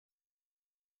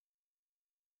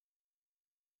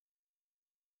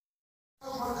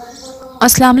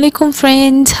Assalamu alaikum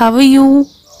friends, how are you?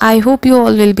 I hope you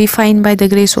all will be fine by the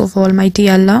grace of Almighty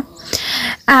Allah.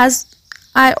 As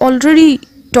I already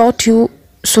taught you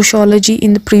sociology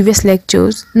in the previous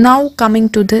lectures, now coming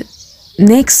to the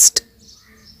next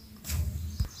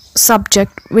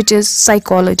subject, which is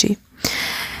psychology.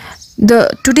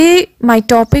 Today my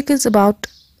topic is about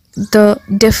the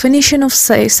definition of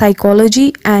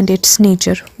psychology and its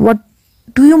nature. What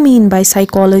do you mean by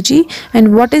psychology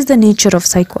and what is the nature of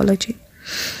psychology?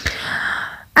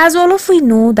 As all of we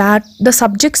know that the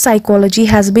subject psychology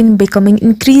has been becoming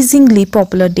increasingly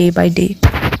popular day by day.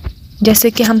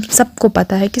 जैसे कि हम सबको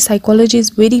पता है कि psychology is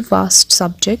very vast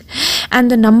subject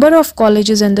and the number of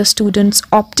colleges and the students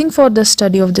opting for the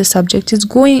study of this subject is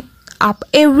going up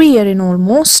every year in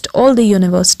almost all the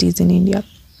universities in India.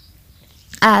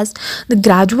 As the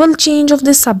gradual change of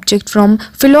this subject from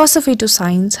philosophy to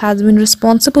science has been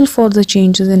responsible for the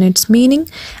changes in its meaning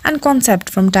and concept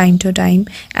from time to time,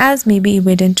 as may be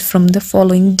evident from the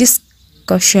following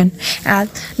discussion. As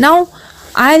now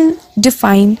I'll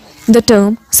define the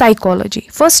term psychology.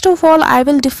 First of all, I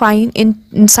will define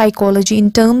in psychology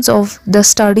in terms of the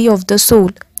study of the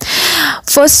soul.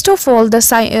 First of all, the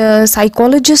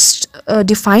psychologists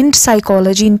defined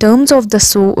psychology in terms of the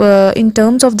soul, in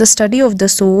terms of the study of the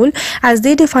soul, as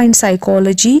they defined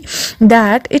psychology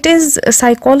that it is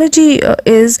psychology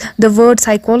is the word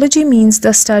psychology means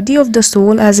the study of the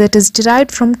soul, as it is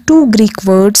derived from two Greek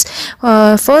words.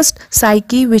 First,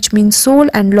 psyche, which means soul,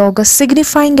 and logos,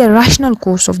 signifying a rational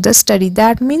course of the study.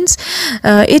 That means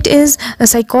it is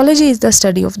psychology is the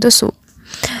study of the soul.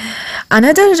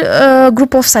 Another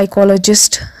group of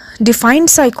psychologists defined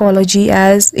psychology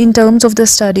as in terms of the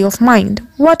study of mind.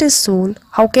 What is soul?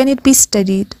 How can it be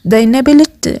studied? The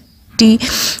inability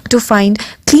to find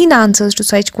clean answers to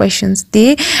such questions.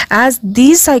 They, as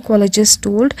these psychologists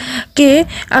told, कि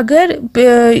अगर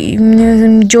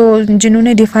जो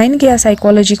जिन्होंने define किया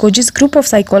psychology को, जिस group of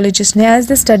psychologists ने as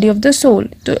the study of the soul,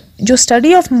 तो जो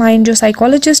study of mind, जो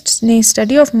psychologists ने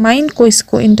study of mind को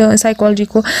इसको psychology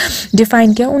को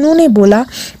define किया, उन्होंने बोला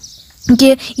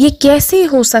कि ये कैसे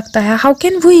हो सकता है? How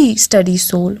can we study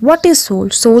soul? What is soul?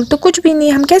 Soul तो कुछ भी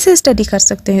नहीं, हम कैसे स्टडी कर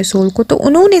सकते हैं सोल को? तो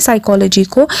उन्होंने साइकोलॉजी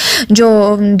को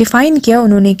जो डिफाइन किया,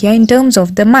 उन्होंने किया in terms of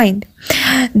the mind.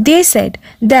 They said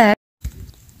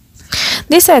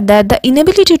that the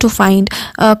inability to find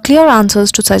clear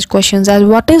answers to such questions as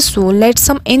what is soul led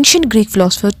some ancient Greek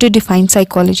philosophers to define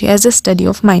psychology as a study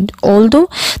of mind. Although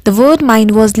the word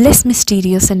mind was less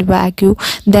mysterious and vague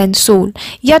than soul,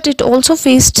 yet it also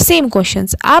faced same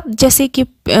questions. अब जैसे कि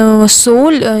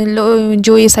soul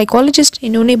जो ये psychologist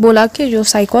इन्होंने बोला कि जो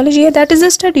psychology है that is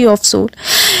the study of soul,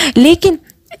 लेकिन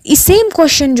same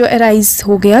question जो arise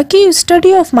हो गया कि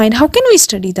study of mind, how can we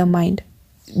study the mind?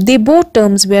 They both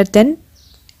terms were then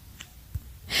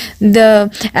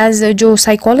as जो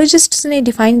psychologists ने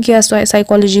define किया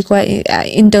psychology को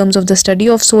in terms of the study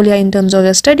of soul या in terms of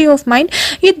the study of mind,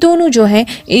 ये दोनों जो है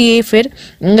ये फिर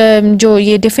जो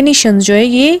ये definitions जो है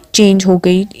ये change हो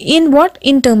गई. In what?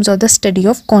 In terms of the study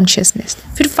of consciousness.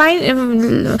 फिर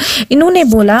इन्होंने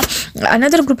बोला,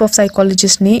 another group of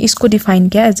psychologists ने इसको define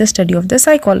किया as the study of the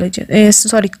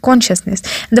consciousness.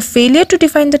 The failure to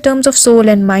define the terms of soul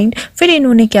and mind, फिर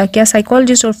इन्होंने क्या किया,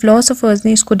 psychologists और philosophers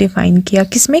ने इसको define किया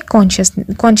किसमें?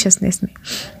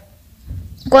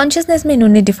 कॉन्शियसनेस में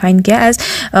इन्होंने डिफाइन किया एज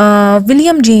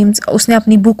विलियम जेम्स, उसने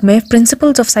अपनी बुक में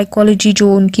प्रिंसिपल्स ऑफ साइकोलॉजी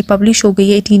जो उनकी पब्लिश हो गई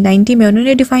है 1890 में,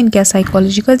 उन्होंने डिफाइन किया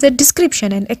साइकोलॉजी को as a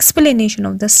description and explanation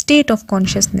of the state of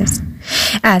consciousness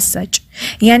as such.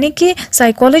 यानी कि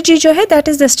साइकोलॉजी जो है that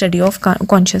is the study of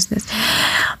consciousness.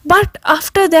 But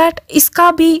after that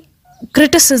इसका भी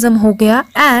क्रिटिसिज्म हो गया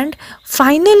and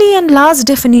finally and last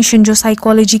definition जो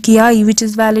साइकोलॉजी की आई which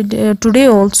is valid today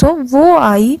also, वो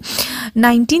आई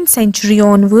 19th century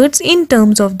onwards in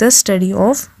terms of the study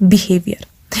of behavior.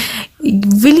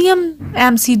 William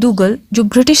MC Duggal जो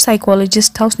British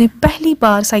psychologist था, उसने पहली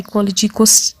बार साइकोलॉजी को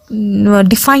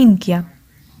डिफाइन किया.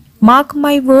 Mark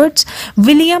my words,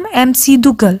 William MC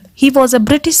Dougal. He was a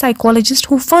British psychologist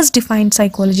who first defined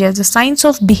psychology as a science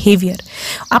of behavior.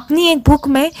 अपनी एक book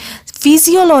में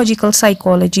physiological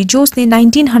psychology जो उसने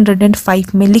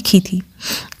 1905 में लिखी थी,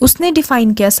 उसने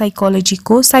डिफाइन किया साइकोलॉजी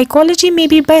को. साइकोलॉजी में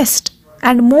B best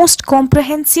and most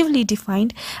comprehensively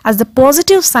defined as the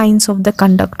positive science of the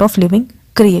conduct of living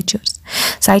creatures.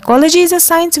 Psychology is a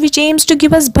science which aims to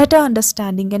give us better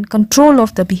understanding and control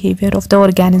of the behavior of the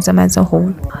organism as a whole.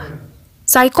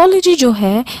 Psychology जो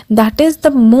है that is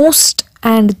the most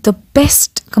and the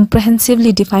best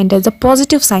comprehensively defined as a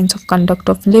positive science of conduct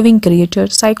of living creature.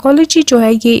 Psychology जो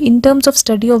है ये in terms of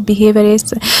study of behavior,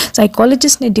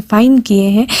 psychologist ने define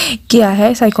किया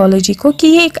है psychology को कि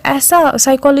ये एक ऐसा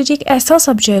साइकोलॉजी एक ऐसा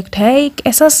सब्जेक्ट है, एक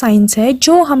ऐसा साइंस है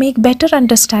जो हमें एक बेटर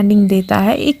अंडरस्टैंडिंग देता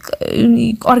है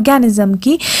एक ऑर्गेनिज्म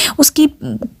की, उसकी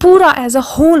पूरा एज अ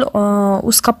होल,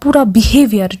 उसका पूरा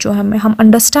बिहेवियर जो हम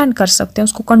अंडरस्टैंड कर सकते हैं,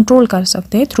 उसको कंट्रोल कर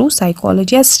सकते हैं through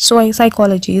psychology.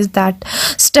 Psychology is that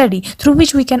study through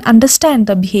which we can understand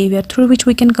the behavior, through which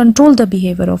we can control the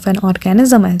behavior of an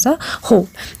organism as a whole.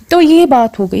 तो ये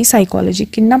बात हो गई साइकोलॉजी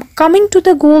की. Now coming to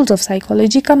the goals of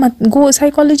psychology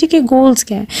psychology के goals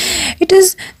क्या हैं? It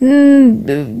is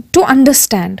to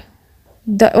understand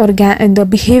the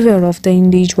behavior of the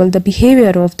individual, the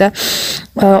behavior of the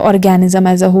organism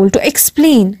as a whole, to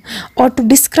explain or to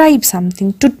describe something,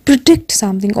 to predict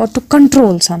something, or to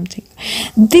control something.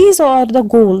 These are the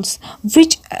goals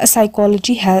which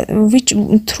psychology has,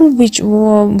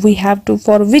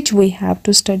 for which we have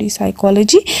to study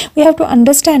psychology. We have to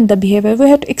understand the behavior,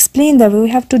 we have to explain the behavior,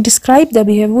 we have to describe the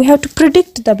behavior, we have to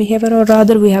predict the behavior, or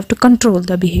rather we have to control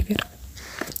the behavior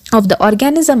of the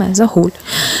organism as a whole.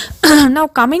 Now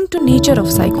coming to nature of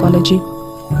psychology.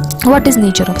 What is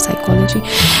nature of psychology?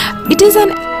 It is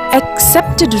an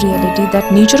accepted reality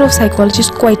that nature of psychology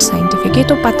is quite scientific. ये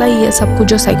तो पता ही है सबको,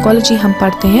 जो psychology हम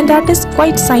पढ़ते हैं that is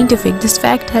quite scientific. This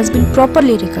fact has been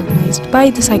properly recognized by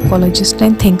the psychologists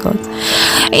and thinkers.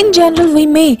 In general we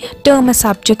may term a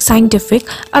subject scientific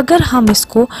अगर हम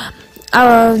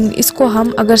इसको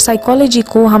हम अगर साइकोलॉजी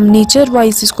को हम नेचर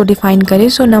वाइज इसको डिफाइन करें.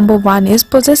 So number 1 is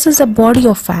possesses a body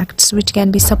of facts which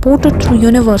can be supported through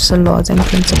universal laws and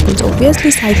principles.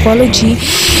 Obviously psychology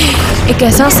एक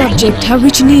ऐसा सब्जेक्ट है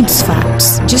विच नीड्स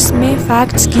फैक्ट्स, जिसमें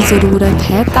फैक्ट्स की ज़रूरत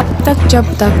है जब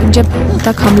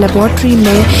तक हम लेबॉर्ट्री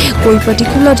में कोई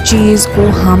पर्टिकुलर चीज़ को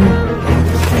हम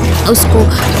उसको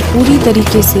पूरी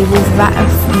तरीके से वो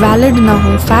वैलिड ना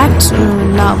हो, फैक्ट्स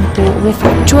ना हो, वो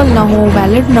फैक्चुअल ना हो,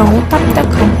 वैलिड ना हो, तब तक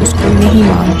हम उसको नहीं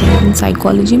मानते हैं इन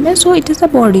साइकोलॉजी में. So it is a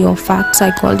body of fact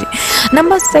psychology.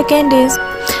 Number 2 is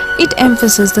it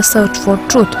emphasis the search for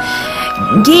truth.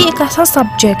 ये एक ऐसा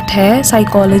सब्जेक्ट है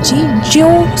साइकोलॉजी जो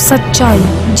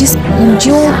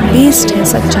बेस्ड है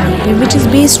सच्चाई पे, which is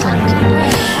based on truth.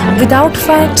 Without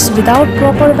facts, without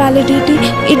proper validity,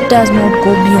 it does not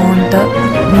go beyond the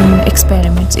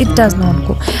experiments. It does not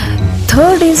go.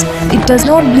 Third is, it does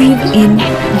not believe in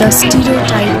the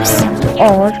stereotypes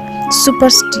or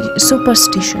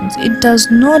superstitions. It does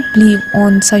not believe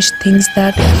on such things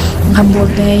that हम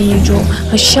बोलते हैं ये जो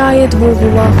शायद वो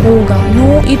हुआ होगा. No,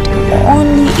 it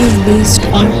only is based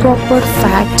on proper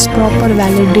facts, proper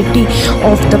validity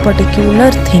of the particular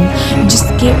thing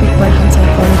जिसके ऊपर हम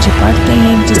साइकोलॉजी पढ़ते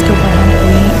हैं, जिसके ऊपर हम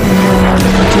कोई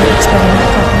जो एक्सपेरिमेंट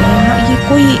करते हैं ना, ये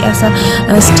कोई ऐसा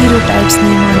स्टीरियोटाइप्स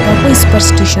नहीं मानता, कोई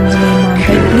सुपरस्टिशंस नहीं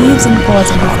मानता. It believes in cause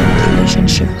and effect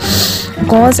relationship.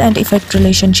 Cause and effect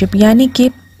relationship यानी कि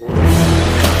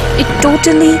it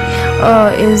totally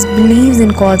believes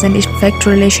in cause and effect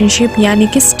relationship, यानी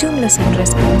कि stimulus and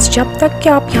response. जब तक कि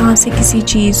आप यहाँ से किसी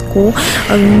चीज़ को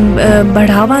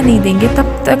बढ़ावा नहीं देंगे तब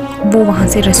तक वो वहाँ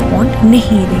से रिस्पॉन्ड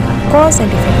नहीं देगा. cause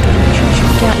and effect relationship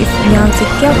क्या, यहाँ से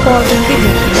क्या cause होंगे,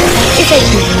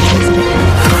 इफेक्टिव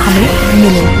हमें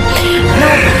मिलेगी.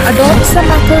 Now adopts the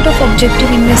method of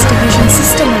objective investigation,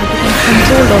 systematic and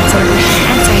controlled observation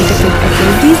and scientific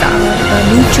approach. These are the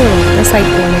nature of the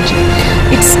psychology.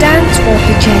 It stands for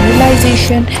the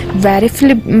generalization,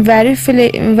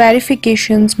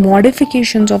 verifications,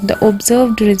 modifications of the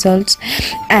observed results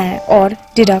or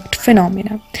deduct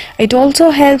phenomena. It also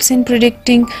helps in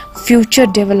predicting future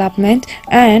development,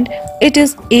 and it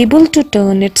is able to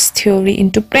turn its theory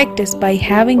into practice by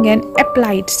having an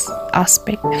applied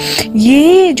aspect.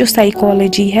 ये जो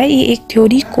psychology है ये एक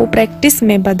theory को practice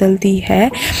में बदलती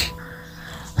है.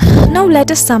 Now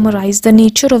let us summarize the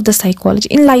nature of the psychology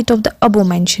in light of the above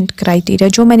mentioned criteria.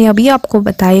 जो मैंने अभी आपको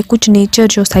बताए कुछ नेचर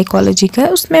जो साइकोलॉजी का है,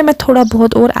 उसमें मैं थोड़ा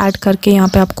बहुत और ऐड करके यहाँ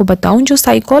पे आपको बताऊँ. जो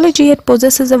psychology it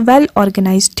possesses a well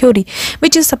organized theory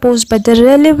which is supposed by the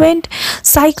relevant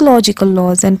psychological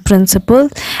laws and principles,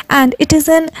 and it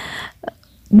is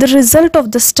the result of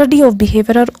the study of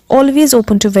behavior are always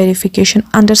open to verification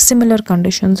under similar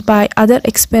conditions by other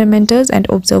experimenters and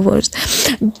observers.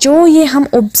 जो ये हम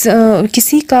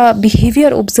किसी का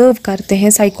behavior observe करते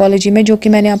हैं psychology में, जो कि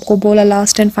मैंने आपको बोला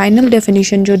लास्ट एंड फाइनल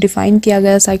डेफिनेशन जो डिफाइन किया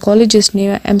गया साइकोलॉजिस्ट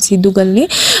ने, MC दुगल ने,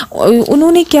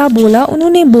 उन्होंने क्या बोला,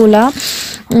 उन्होंने बोला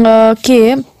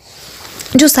कि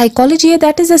जो साइकोलॉजी है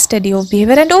that is a study of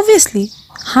behaviour. And obviously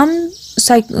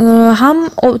हम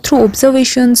थ्रू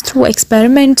ऑब्जर्वेशंस, थ्रू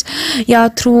एक्सपेरिमेंट्स या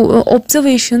थ्रू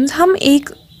ऑब्जर्वेशंस हम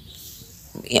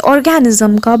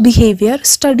ऑर्गेनिज्म का बिहेवियर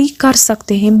स्टडी कर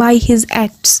सकते हैं बाय हिज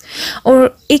एक्ट्स।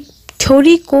 और एक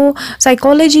थ्योरी को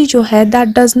साइकोलॉजी जो है that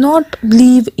does not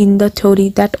believe in the theory,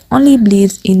 that only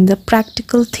believes in the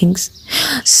practical things.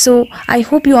 So I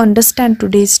hope you understand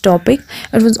today's topic.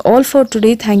 It was all for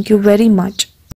today. Thank you very much.